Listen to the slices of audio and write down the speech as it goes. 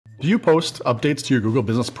Do you post updates to your Google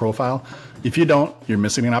business profile? If you don't, you're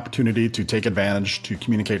missing an opportunity to take advantage to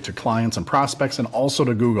communicate to clients and prospects and also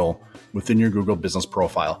to Google within your Google business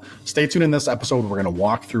profile. Stay tuned in this episode. We're going to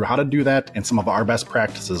walk through how to do that and some of our best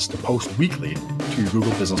practices to post weekly to your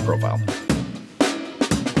Google business profile.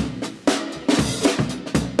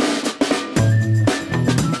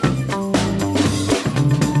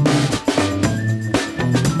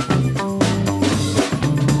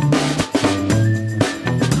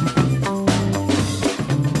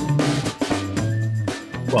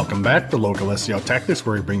 Welcome back to Local SEO Tactics,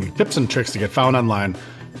 where we bring you tips and tricks to get found online.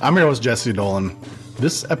 I'm your host, Jesse Dolan.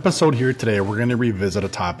 This episode here today, we're going to revisit a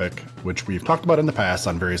topic which we've talked about in the past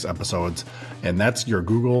on various episodes, and that's your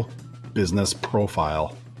Google business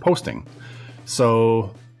profile posting.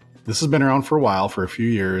 So this has been around for a while, for a few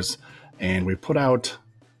years, and we put out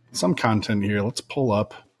some content here. Let's pull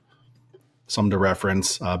up some to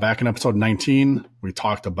reference. Back in episode 19, we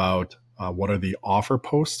talked about what are the offer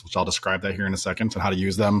posts, which I'll describe that here in a second, and how to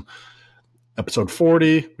use them. Episode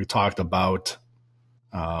 40, we talked about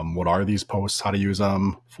what are these posts, how to use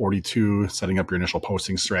them. 42, setting up your initial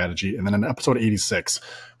posting strategy. And then in episode 86,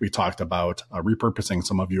 we talked about repurposing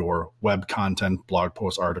some of your web content, blog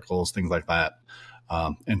posts, articles, things like that,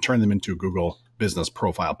 and turn them into Google business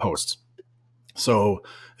profile posts. So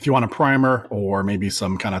if you want a primer or maybe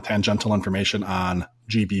some kind of tangential information on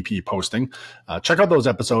GBP posting, check out those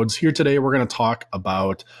episodes. Here today, we're going to talk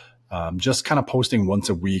about just kind of posting once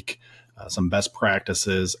a week, some best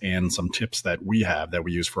practices and some tips that we have that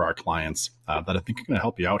we use for our clients that I think are going to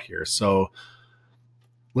help you out here. So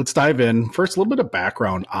let's dive in. First, a little bit of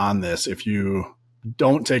background on this. If you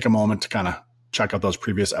don't take a moment to kind of check out those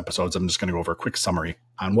previous episodes, I'm just going to go over a quick summary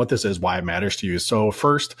on what this is, why it matters to you. So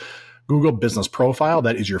first, Google Business Profile.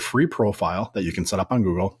 That is your free profile that you can set up on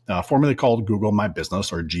Google, formerly called Google My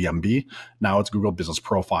Business or GMB. Now it's Google Business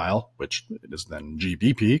Profile, which is then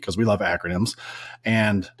GBP because we love acronyms.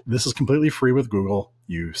 And this is completely free with Google.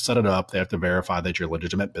 You set it up. They have to verify that you're a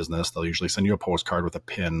legitimate business. They'll usually send you a postcard with a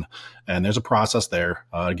PIN. And there's a process there.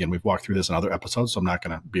 Again, we've walked through this in other episodes, so I'm not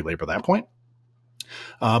going to belabor that point.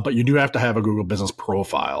 But you do have to have a Google business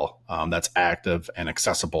profile that's active and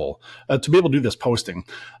accessible to be able to do this posting.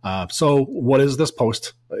 So what is this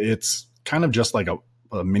post? It's kind of just like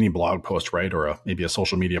a mini blog post, right? Or maybe a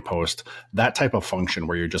social media post, that type of function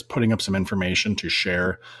where you're just putting up some information to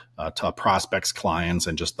share to prospects, clients,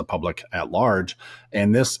 and just the public at large.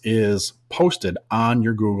 And this is posted on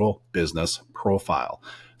your Google business profile.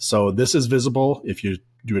 So this is visible if you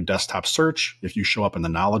do a desktop search, if you show up in the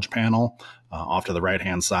knowledge panel off to the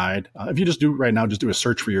right-hand side. If you just do right now, just do a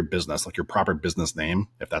search for your business, like your proper business name,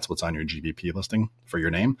 if that's what's on your GBP listing for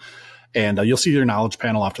your name. And you'll see your knowledge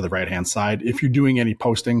panel off to the right-hand side. If you're doing any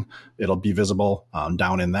posting, it'll be visible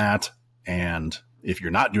down in that. And if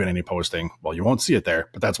you're not doing any posting, well, you won't see it there,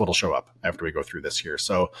 but that's what'll show up after we go through this here.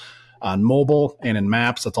 So on mobile and in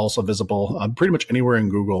Maps, that's also visible pretty much anywhere in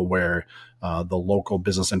Google where the local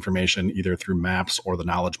business information, either through Maps or the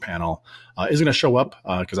knowledge panel, is going to show up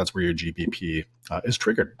because that's where your GBP is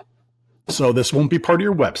triggered. So this won't be part of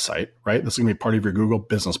your website, right? This is going to be part of your Google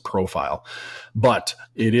business profile, but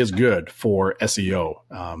it is good for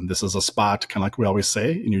SEO. This is a spot, kind of like we always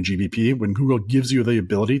say in your GBP, when Google gives you the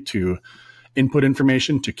ability to input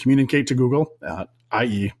information to communicate to Google,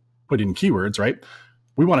 i.e. put in keywords, right?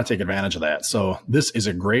 We want to take advantage of that. So this is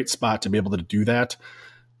a great spot to be able to do that.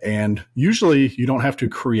 And usually you don't have to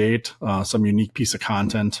create some unique piece of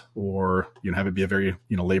content or have it be a very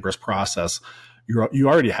laborious process. You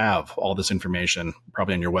already have all this information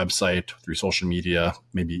probably on your website, through social media,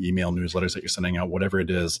 maybe email newsletters that you're sending out, whatever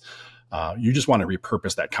it is. You just want to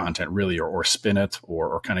repurpose that content really, or spin it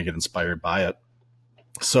or kind of get inspired by it.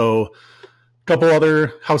 So a couple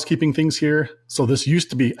other housekeeping things here. So this used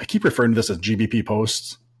to be, I keep referring to this as GBP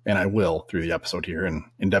posts, and I will through the episode here and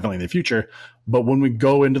indefinitely in the future. But when we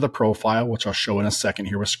go into the profile, which I'll show in a second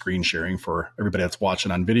here with screen sharing for everybody that's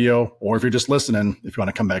watching on video, or if you're just listening, if you want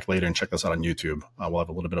to come back later and check this out on YouTube, we'll have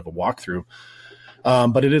a little bit of a walkthrough.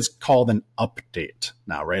 But it is called an update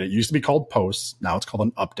now, right? It used to be called posts. Now it's called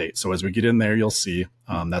an update. So as we get in there, you'll see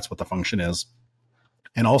that's what the function is.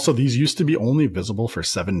 And also these used to be only visible for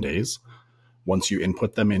 7 days once you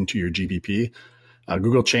input them into your GBP.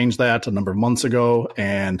 Google changed that a number of months ago,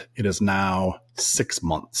 and it is now 6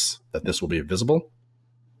 months that this will be visible.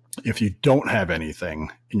 If you don't have anything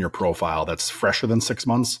in your profile that's fresher than 6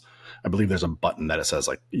 months, I believe there's a button that it says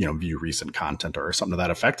view recent content or something to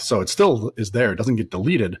that effect. So it still is there. It doesn't get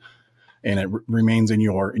deleted, and it remains in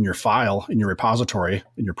your file, in your repository,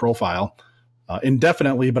 in your profile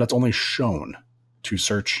indefinitely, but it's only shown to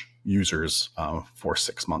search users for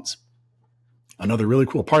 6 months. Another really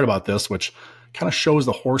cool part about this, which kind of shows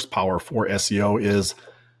the horsepower for SEO, is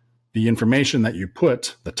the information that you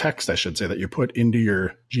put, the text, I should say, that you put into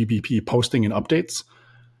your GBP posting and updates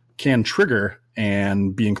can trigger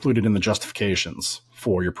and be included in the justifications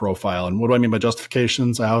for your profile. And what do I mean by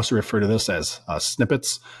justifications? I also refer to this as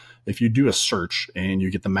snippets. If you do a search and you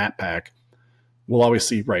get the map pack, we'll always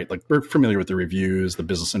see, right, like we're familiar with the reviews, the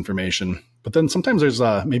business information, but then sometimes there's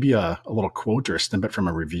maybe a little quote or a snippet from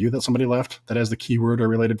a review that somebody left that has the keyword or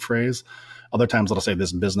related phrase. Other times it'll say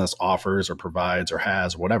this business offers or provides or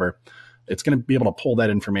has, or whatever. It's going to be able to pull that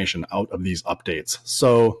information out of these updates.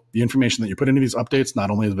 So the information that you put into these updates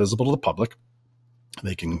not only is visible to the public,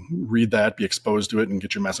 they can read that, be exposed to it, and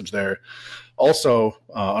get your message there. Also,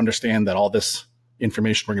 understand that all this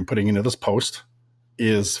information we're putting into this post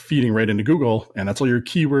is feeding right into Google, and that's all your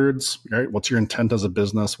keywords, right? What's your intent as a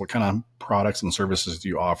business? What kind of products and services do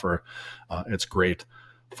you offer? It's great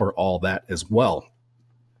for all that as well.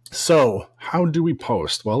 So how do we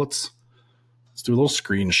post? Well, let's do a little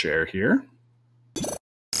screen share here.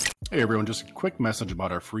 Hey everyone, just a quick message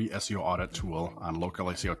about our free SEO audit tool on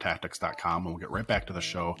localseotactics.com, and we'll get right back to the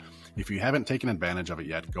show. If you haven't taken advantage of it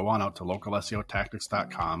yet, go on out to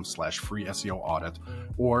localseotactics.com/free SEO audit,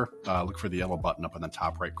 or look for the yellow button up in the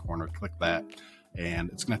top right corner, click that. And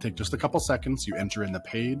it's going to take just a couple seconds. You enter in the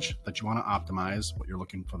page that you want to optimize, what you're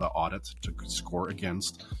looking for the audit to score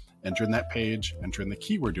against. Enter in that page, enter in the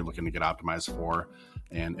keyword you're looking to get optimized for,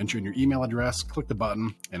 and enter in your email address, click the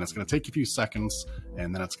button, and it's going to take you a few seconds,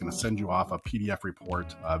 and then it's going to send you off a PDF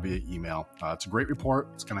report via email. It's a great report.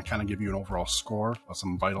 It's going to kind of give you an overall score of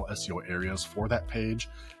some vital SEO areas for that page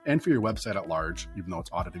and for your website at large, even though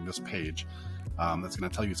it's auditing this page. That's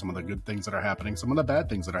going to tell you some of the good things that are happening, some of the bad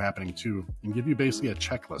things that are happening too, and give you basically a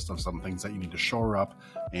checklist of some things that you need to shore up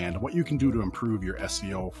and what you can do to improve your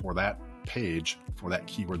SEO for that page, for that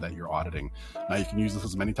keyword that you're auditing. Now you can use this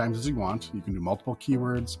as many times as you want. You can do multiple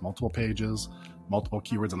keywords, multiple pages, multiple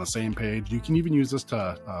keywords on the same page. You can even use this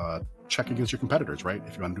to check against your competitors, right?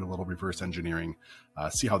 If you want to do a little reverse engineering,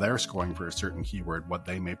 see how they're scoring for a certain keyword, what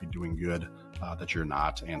they may be doing good that you're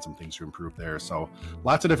not, and some things to improve there. So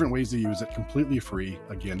lots of different ways to use it, completely free.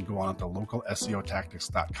 Again, go on to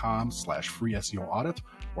localseotactics.com/free SEO audit,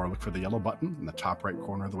 or look for the yellow button in the top right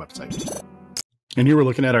corner of the website. And here we're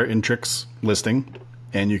looking at our Intrix listing,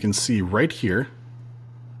 and you can see right here,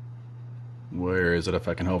 where is it if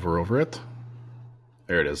I can hover over it?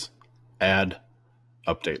 There it is, add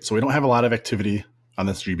update. So we don't have a lot of activity on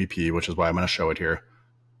this GBP, which is why I'm going to show it here.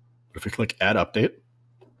 But if we click add update,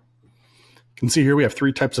 you can see here we have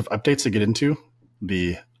three types of updates to get into.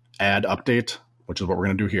 The add update, which is what we're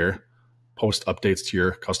going to do here, post updates to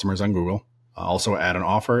your customers on Google. Also add an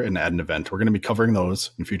offer and add an event. We're going to be covering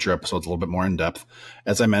those in future episodes a little bit more in depth.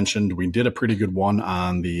 As I mentioned, we did a pretty good one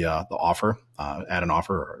on the offer, add an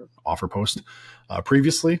offer or offer post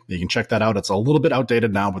previously. You can check that out. It's a little bit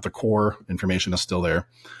outdated now, but the core information is still there.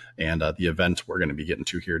 And the event we're going to be getting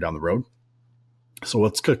to here down the road. So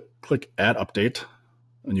let's click add update,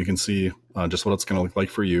 and you can see just what it's going to look like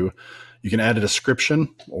for you. You can add a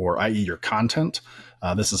description, or i.e. your content.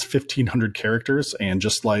 This is 1,500 characters, and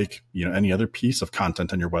just like any other piece of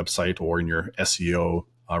content on your website or in your SEO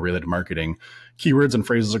related marketing, keywords and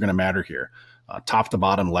phrases are going to matter here. Top to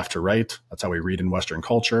bottom, left to right. That's how we read in Western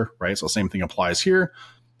culture, right? So same thing applies here.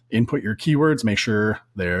 Input your keywords, make sure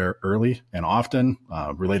they're early and often.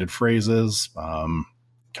 Related phrases,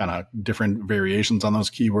 kind of different variations on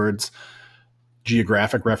those keywords.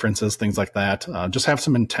 Geographic references, things like that. Just have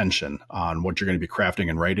some intention on what you're going to be crafting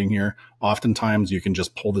and writing here. Oftentimes you can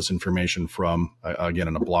just pull this information from, again,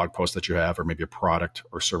 in a blog post that you have, or maybe a product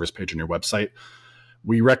or service page on your website.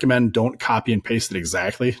 We recommend don't copy and paste it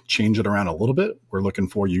exactly. Change it around a little bit. We're looking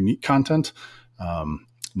for unique content,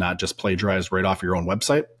 not just plagiarized right off your own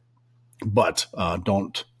website. But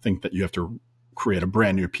don't think that you have to create a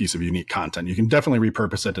brand new piece of unique content. You can definitely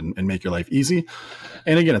repurpose it and make your life easy.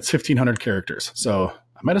 And again, it's 1,500 characters. So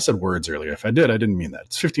I might have said words earlier. If I did, I didn't mean that.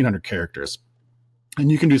 It's 1,500 characters.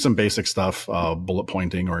 And you can do some basic stuff, bullet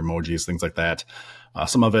pointing or emojis, things like that.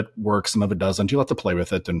 Some of it works, some of it doesn't. You'll have to play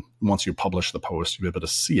with it. And once you publish the post, you'll be able to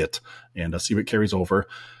see it and see what carries over.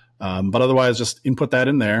 But otherwise, just input that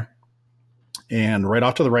in there. And right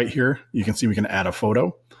off to the right here, you can see we can add a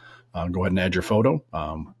photo. Go ahead and add your photo.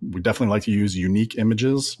 We definitely like to use unique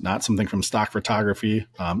images, not something from stock photography.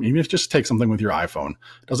 Even if you just take something with your iPhone.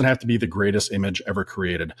 It doesn't have to be the greatest image ever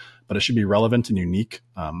created, but it should be relevant and unique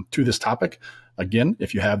to this topic. Again,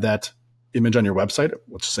 if you have that image on your website,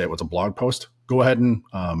 let's say it was a blog post, go ahead and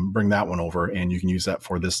bring that one over, and you can use that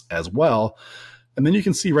for this as well. And then you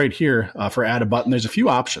can see right here for add a button, there's a few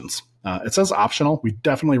options. It says optional. We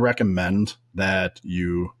definitely recommend that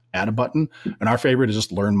you add a button. And our favorite is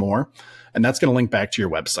just learn more. And that's going to link back to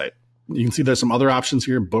your website. You can see there's some other options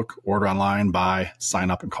here: book, order online, buy,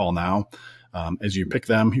 sign up, and call now. As you pick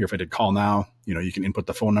them here, if I did call now, you can input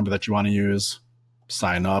the phone number that you want to use,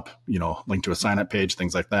 sign up, link to a sign up page,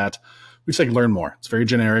 things like that. We say learn more. It's very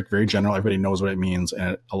generic, very general. Everybody knows what it means.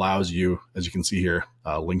 And it allows you, as you can see here,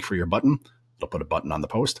 a link for your button. It'll put a button on the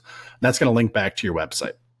post. And that's going to link back to your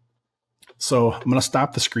website. So I'm going to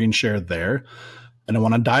stop the screen share there. And I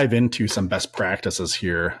want to dive into some best practices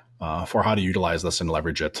here for how to utilize this and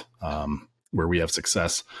leverage it where we have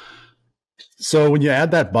success. So when you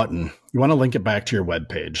add that button, you want to link it back to your web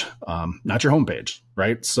page, not your home page,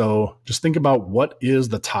 right? So just think about what is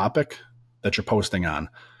the topic that you're posting on.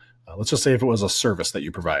 Let's just say if it was a service that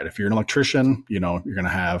you provide. If you're an electrician, you're going to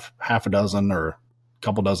have half a dozen or a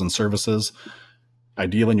couple dozen services.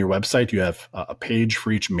 Ideally, in your website, you have a page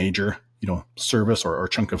for each major service or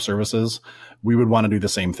chunk of services. We would want to do the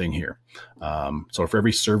same thing here. So for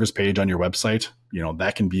every service page on your website,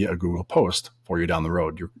 that can be a Google post for you down the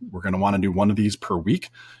road. We're going to want to do one of these per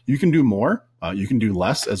week. You can do more. You can do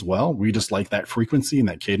less as well. We just like that frequency and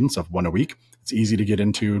that cadence of one a week. It's easy to get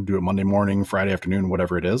into, do it Monday morning, Friday afternoon,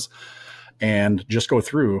 whatever it is, and just go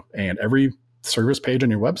through and every service page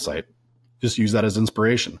on your website, just use that as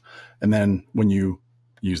inspiration. And then when you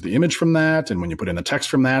use the image from that and when you put in the text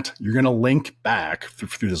from that, you're going to link back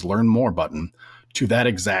through this learn more button to that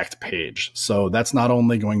exact page. So that's not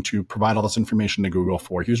only going to provide all this information to Google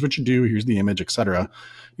for here's what you do, here's the image, etc.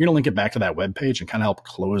 You're going to link it back to that web page and kind of help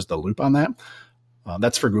close the loop on that.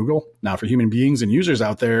 That's for Google. Now for human beings and users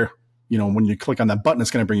out there, when you click on that button,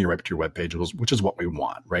 it's going to bring you right to your web page, which is what we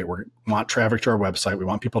want, right? We want traffic to our website. We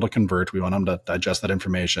want people to convert. We want them to digest that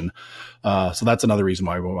information. So that's another reason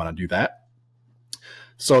why we want to do that.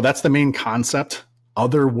 So that's the main concept.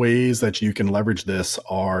 Other ways that you can leverage this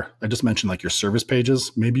are, I just mentioned like your service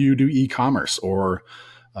pages. Maybe you do e-commerce, or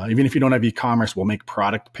even if you don't have e-commerce, we'll make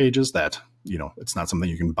product pages that, it's not something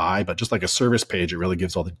you can buy, but just like a service page, it really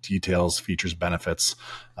gives all the details, features, benefits,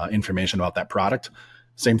 information about that product.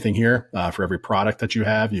 Same thing here. For every product that you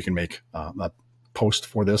have, you can make a post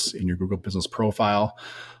for this in your Google Business Profile,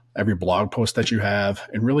 every blog post that you have,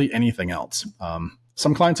 and really anything else.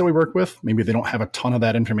 Some clients that we work with, maybe they don't have a ton of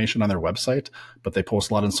that information on their website, but they post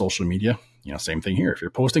a lot on social media. Same thing here. If you're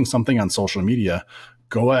posting something on social media,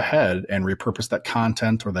 go ahead and repurpose that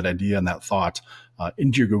content or that idea and that thought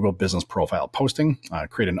into your Google Business Profile posting,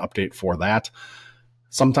 create an update for that.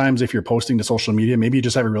 Sometimes if you're posting to social media, maybe you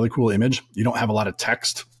just have a really cool image. You don't have a lot of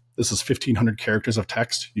text. This is 1,500 characters of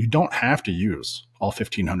text. You don't have to use all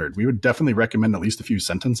 1,500. We would definitely recommend at least a few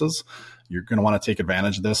sentences. You're going to want to take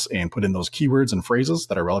advantage of this and put in those keywords and phrases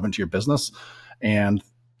that are relevant to your business. And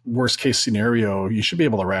worst case scenario, you should be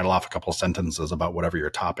able to rattle off a couple of sentences about whatever your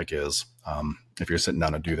topic is if you're sitting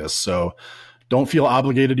down to do this. So don't feel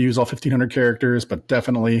obligated to use all 1,500 characters, but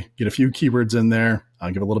definitely get a few keywords in there,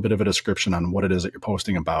 give a little bit of a description on what it is that you're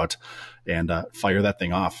posting about, and fire that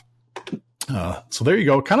thing off. So there you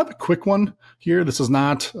go. Kind of a quick one here. This is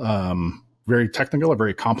not very technical or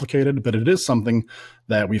very complicated, but it is something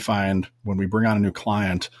that we find when we bring on a new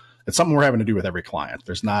client. It's something we're having to do with every client.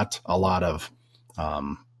 There's not a lot of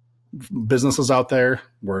businesses out there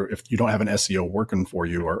where if you don't have an SEO working for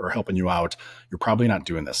you or helping you out, you're probably not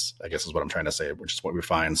doing this, I guess is what I'm trying to say, which is what we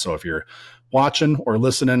find. So if you're watching or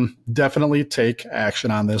listening, definitely take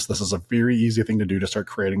action on this. This is a very easy thing to do to start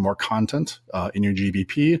creating more content in your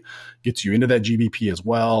GBP, gets you into that GBP as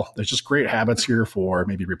well. There's just great habits here for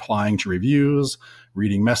maybe replying to reviews,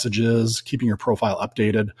 reading messages, keeping your profile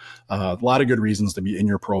updated. A lot of good reasons to be in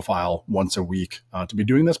your profile once a week to be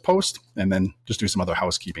doing this post, and then just do some other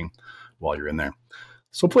housekeeping while you're in there.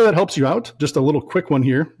 So hopefully that helps you out. Just a little quick one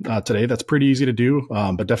here today. That's pretty easy to do,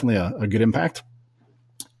 but definitely a good impact.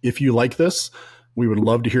 If you like this, we would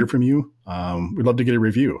love to hear from you. We'd love to get a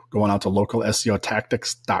review. Going out to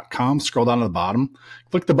localseotactics.com, scroll down to the bottom,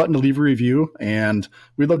 click the button to leave a review, and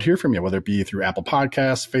we'd love to hear from you, whether it be through Apple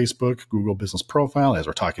Podcasts, Facebook, Google Business Profile, as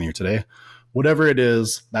we're talking here today. Whatever it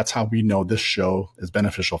is, that's how we know this show is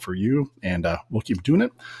beneficial for you, and we'll keep doing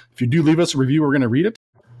it. If you do leave us a review, we're going to read it.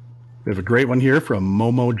 We have a great one here from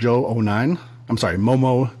Momo Joe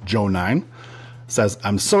 9. Says,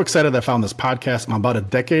 I'm so excited I found this podcast. I'm about a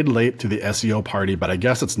decade late to the SEO party, but I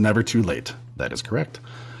guess it's never too late. That is correct.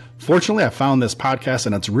 Fortunately, I found this podcast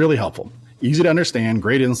and it's really helpful. Easy to understand,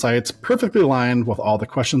 great insights, perfectly aligned with all the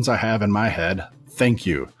questions I have in my head. Thank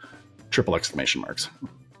you. Triple exclamation marks.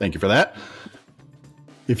 Thank you for that.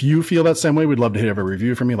 If you feel that same way, we'd love to hear a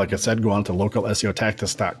review from you. Like I said, go on to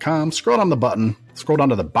localseotactics.com, scroll down the button, scroll down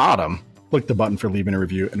to the bottom, click the button for leaving a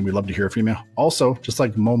review, and we'd love to hear from you. Also, just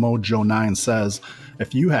like Momo Joe 9 says,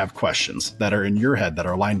 if you have questions that are in your head that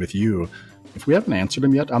are aligned with you, if we haven't answered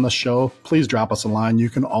them yet on the show, please drop us a line. You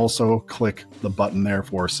can also click the button there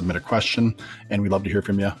for submit a question, and we'd love to hear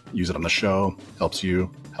from you. Use it on the show. Helps you,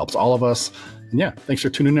 helps all of us. And yeah, thanks for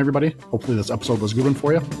tuning in, everybody. Hopefully this episode was a good one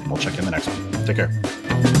for you. We'll check in the next one. Take care.